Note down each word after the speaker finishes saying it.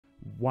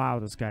Wow,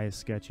 this guy is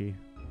sketchy.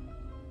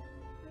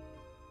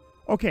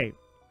 Okay.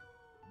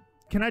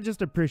 Can I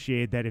just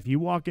appreciate that if you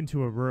walk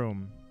into a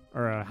room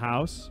or a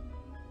house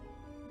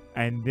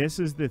and this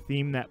is the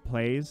theme that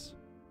plays,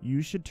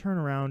 you should turn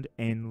around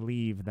and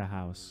leave the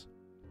house.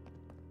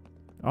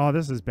 Oh,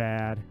 this is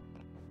bad.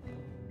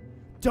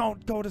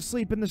 Don't go to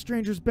sleep in the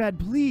stranger's bed,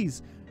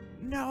 please.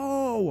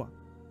 No.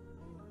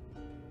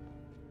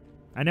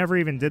 I never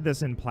even did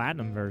this in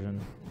platinum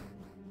version.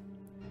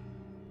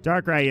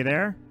 Darkrai, you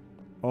there?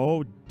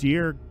 Oh,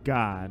 dear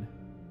God.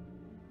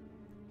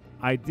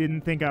 I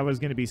didn't think I was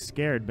going to be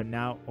scared, but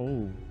now...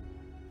 Oh.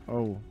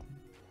 Oh.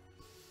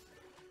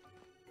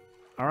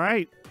 All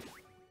right.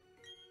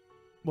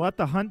 Let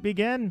the hunt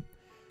begin.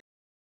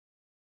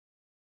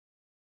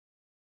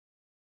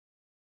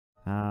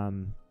 But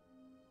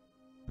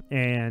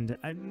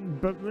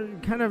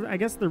kind of, I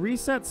guess the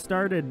reset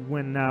started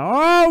when...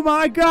 oh,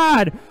 my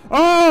God!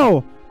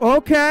 Oh!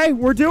 Okay,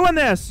 we're doing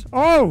this!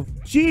 Oh,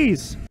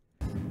 jeez!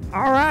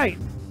 All right.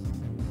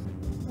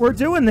 We're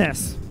doing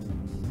this.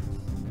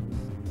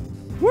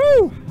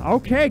 Woo!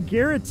 Okay,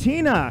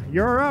 Giratina,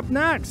 you're up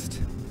next.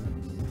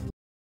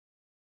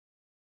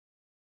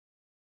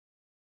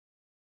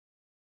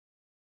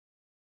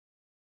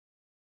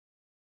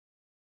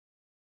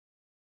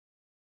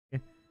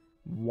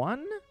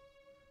 One?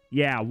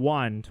 Yeah,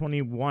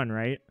 21,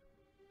 right?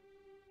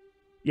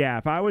 Yeah,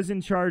 if I was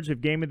in charge of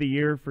Game of the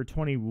Year for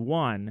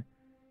 21,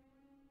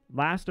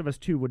 Last of Us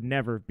 2 would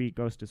never beat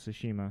Ghost of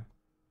Tsushima.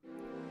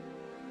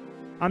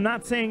 I'm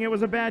not saying it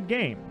was a bad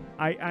game.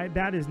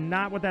 That is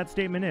not what that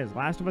statement is.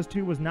 Last of Us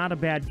 2 was not a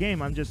bad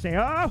game. I'm just saying, oh,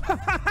 ha,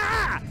 ha,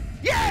 ha!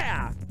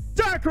 Yeah!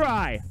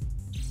 Darkrai!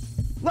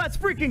 Let's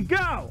freaking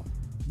go!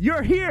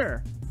 You're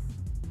here!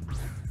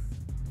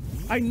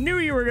 I knew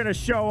you were gonna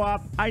show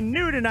up. I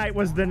knew tonight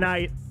was the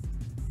night.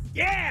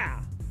 Yeah!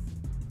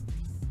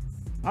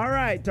 All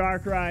right,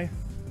 Darkrai.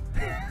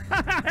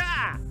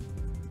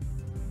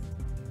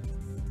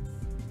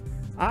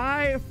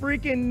 I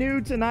freaking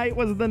knew tonight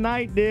was the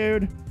night,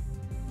 dude.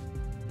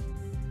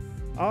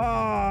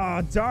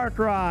 Oh,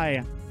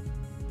 Darkrai.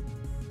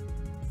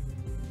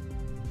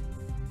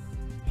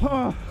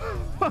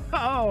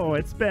 Oh,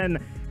 it's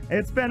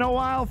been a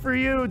while for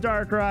you,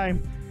 Darkrai.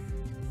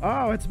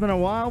 Oh, it's been a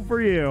while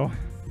for you.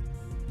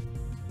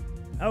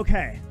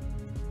 Okay.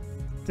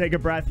 Take a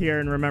breath here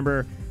and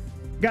remember,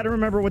 got to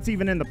remember what's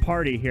even in the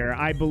party here.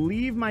 I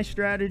believe my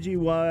strategy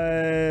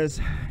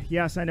was,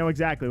 yes, I know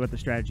exactly what the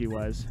strategy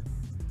was.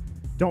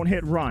 Don't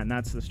hit run,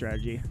 that's the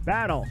strategy.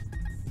 Battle.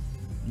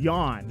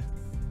 Yawn.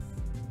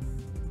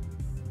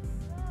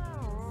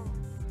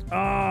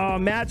 Oh,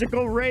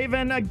 Magical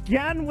Raven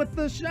again with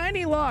the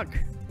shiny luck.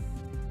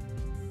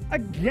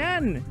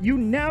 Again, you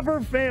never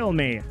fail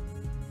me.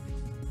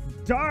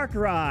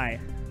 Darkrai.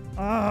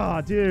 Oh,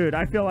 dude,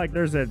 I feel like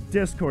there's a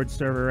Discord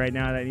server right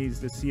now that needs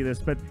to see this,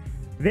 but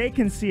they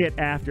can see it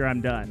after I'm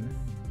done.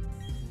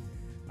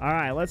 All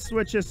right, let's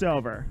switch this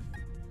over.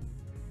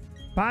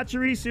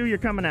 Pachirisu, you're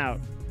coming out.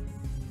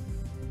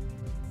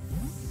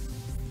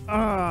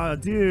 Oh,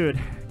 dude.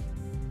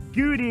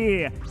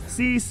 Goody,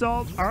 Sea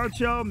Salt,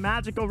 Archo,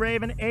 Magical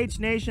Raven, H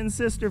Nation,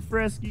 Sister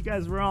Frisk. You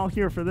guys were all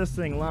here for this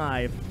thing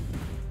live.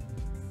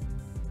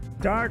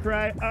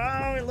 Darkrai.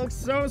 Oh, it looks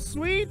so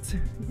sweet.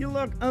 You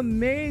look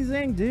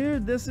amazing,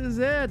 dude. This is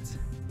it.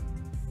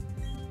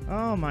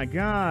 Oh my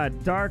God,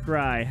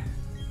 Darkrai.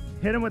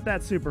 Hit him with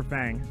that Super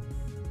Fang.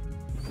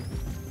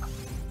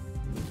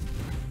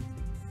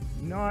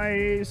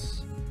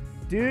 Nice.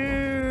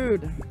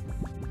 Dude.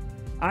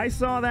 I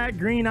saw that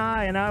green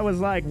eye and I was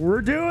like,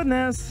 we're doing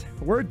this.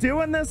 We're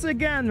doing this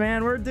again,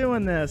 man. We're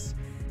doing this.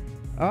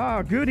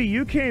 Oh, Goody,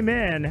 you came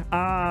in.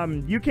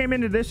 You came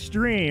into this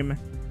stream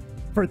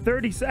for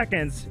 30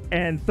 seconds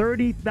and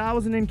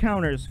 30,000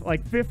 encounters,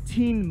 like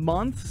 15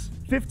 months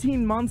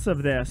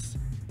of this.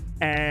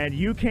 And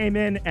you came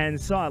in and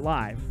saw it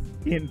live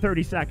in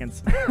 30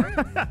 seconds.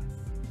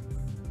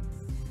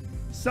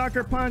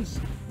 Sucker Punch,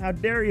 how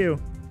dare you?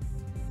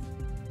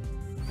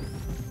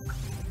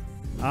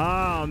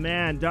 Oh,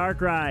 man,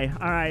 Darkrai.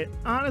 All right,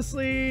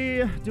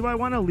 honestly, do I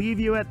want to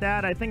leave you at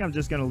that? I think I'm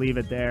just going to leave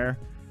it there.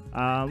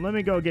 Let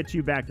me go get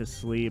you back to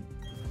sleep.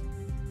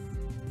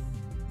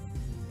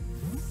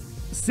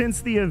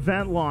 Since the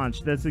event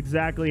launched, that's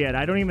exactly it.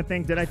 I don't even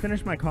think... Did I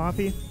finish my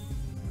coffee?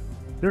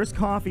 There's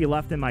coffee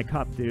left in my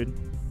cup, dude.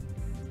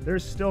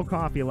 There's still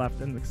coffee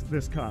left in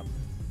this cup.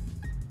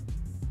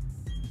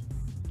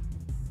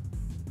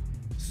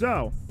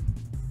 So...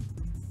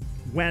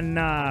 When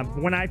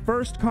I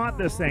first caught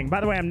this thing, by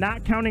the way, I'm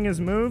not counting his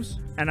moves,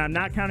 and I'm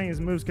not counting his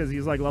moves because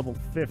he's like level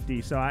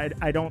 50, so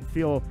I don't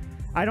feel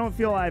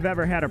I've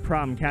ever had a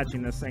problem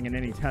catching this thing in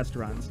any test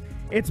runs.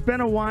 It's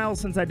been a while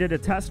since I did a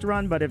test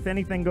run, but if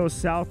anything goes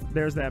south,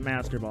 there's that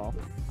Master Ball.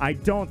 I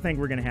don't think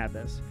we're gonna have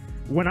this.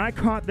 When I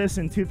caught this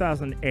in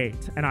 2008,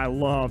 and I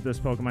love this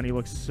Pokemon, he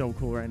looks so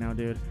cool right now,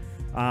 dude.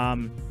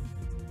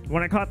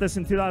 When I caught this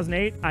in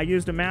 2008, I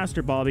used a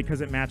Master Ball because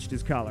it matched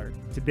his color.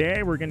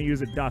 Today, we're gonna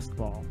use a Dusk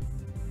Ball.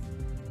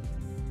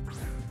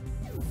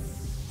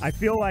 I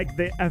feel like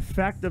the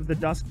effect of the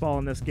Dusk Ball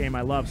in this game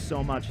I love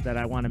so much that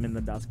I want him in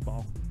the Dusk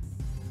Ball.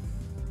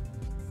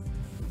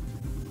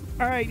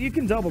 Alright, you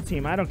can double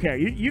team. I don't care.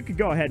 You could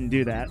go ahead and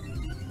do that.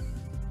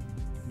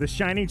 The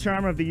shiny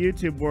charm of the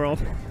YouTube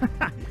world.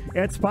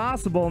 It's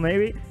possible,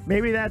 maybe.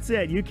 Maybe that's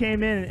it. You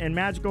came in and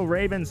Magical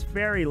Raven's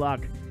fairy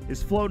luck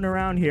is floating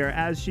around here,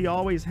 as she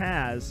always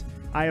has.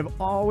 I have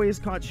always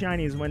caught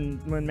shinies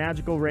when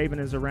Magical Raven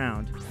is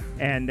around.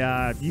 And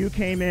you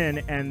came in,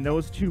 and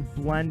those two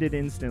blended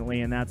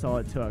instantly, and that's all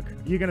it took.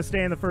 You're going to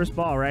stay in the first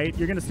ball, right?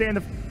 You're going to stay in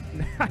the...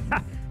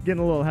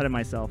 Getting a little ahead of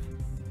myself.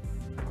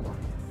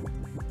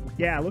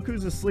 Yeah, look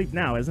who's asleep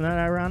now. Isn't that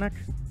ironic?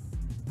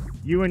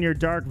 You and your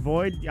Dark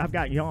Void. I've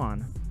got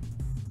Yawn.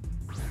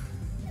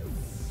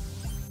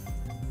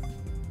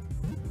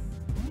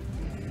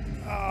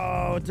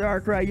 Oh,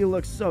 Darkrai, you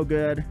look so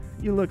good.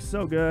 You look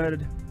so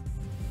good.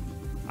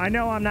 I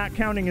know I'm not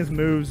counting his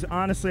moves.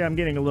 Honestly, I'm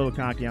getting a little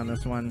cocky on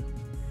this one.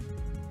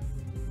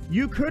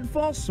 You could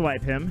false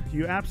swipe him.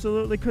 You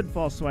absolutely could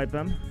false swipe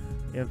him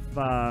if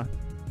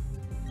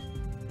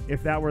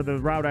that were the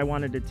route I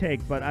wanted to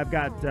take. But I've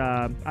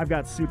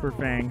got Super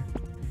Fang.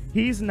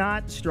 He's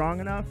not strong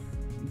enough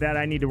that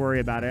I need to worry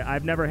about it.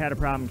 I've never had a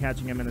problem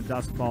catching him in a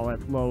Dusk Ball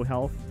at low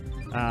health.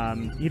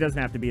 He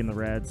doesn't have to be in the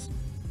reds.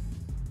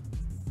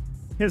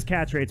 His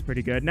catch rate's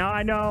pretty good. Now,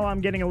 I know I'm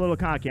getting a little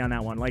cocky on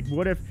that one. Like,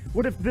 what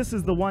if this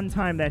is the one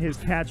time that his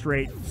catch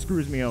rate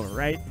screws me over,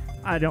 right?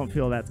 I don't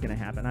feel that's going to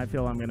happen. I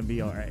feel I'm going to be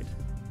all right.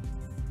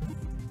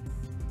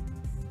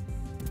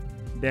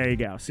 There you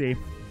go. See?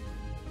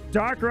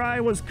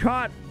 Darkrai was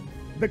caught.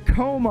 The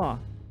coma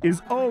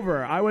is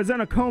over. I was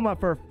in a coma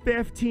for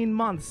 15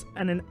 months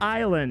on an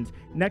island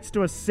next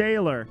to a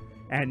sailor.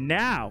 And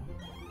now,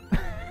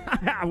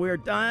 we're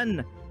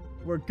done.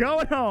 We're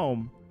going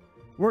home.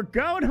 We're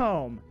going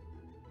home.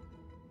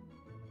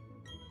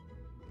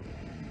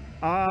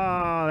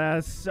 Oh,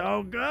 that's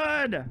so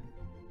good.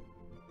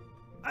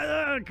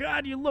 Oh,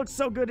 God, you look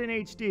so good in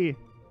HD.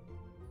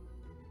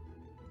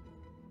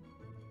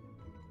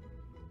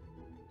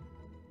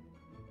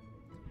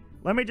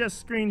 Let me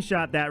just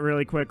screenshot that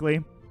really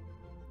quickly.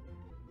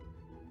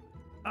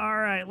 All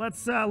right, let's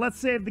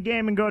save the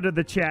game and go to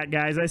the chat,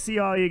 guys. I see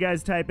all you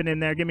guys typing in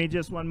there. Give me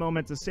just one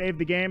moment to save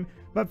the game.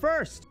 But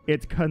first,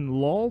 it can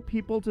lull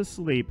people to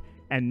sleep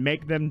and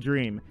make them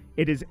dream.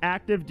 It is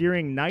active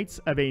during nights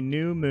of a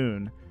new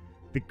moon.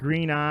 The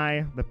green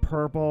eye, the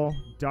purple,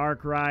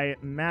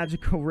 Darkrai,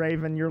 Magical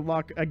Raven, your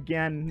luck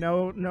again.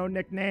 No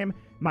nickname.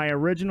 My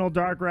original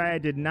Darkrai I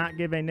did not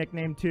give a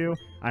nickname to.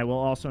 I will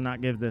also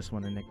not give this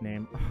one a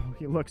nickname. Oh,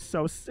 he looks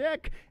so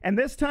sick. And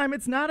this time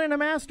it's not in a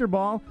Master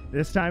Ball.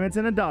 This time it's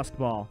in a Dusk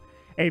Ball.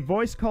 A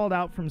voice called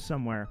out from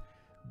somewhere.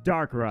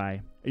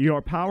 Darkrai,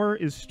 your power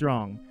is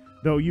strong.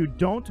 Though you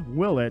don't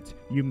will it,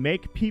 you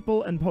make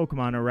people and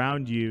Pokemon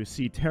around you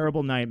see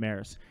terrible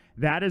nightmares.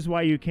 That is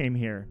why you came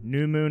here,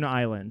 New Moon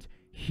Island.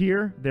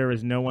 Here, there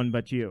is no one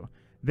but you.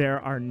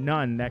 There are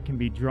none that can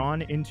be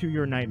drawn into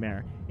your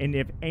nightmare, and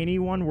if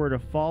anyone were to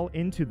fall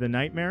into the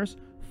nightmares,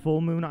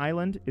 Full Moon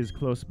Island is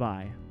close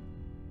by.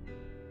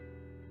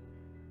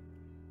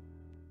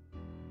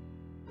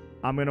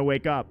 I'm gonna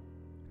wake up.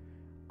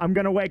 I'm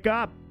gonna wake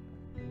up.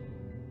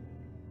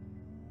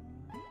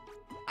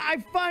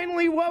 I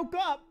finally woke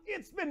up.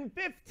 It's been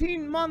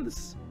 15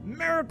 months.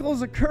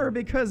 Miracles occur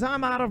because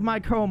I'm out of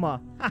my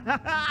coma.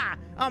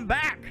 I'm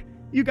back.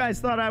 You guys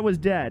thought I was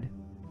dead.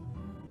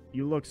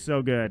 You look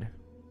so good.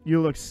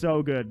 You look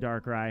so good,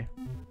 Darkrai.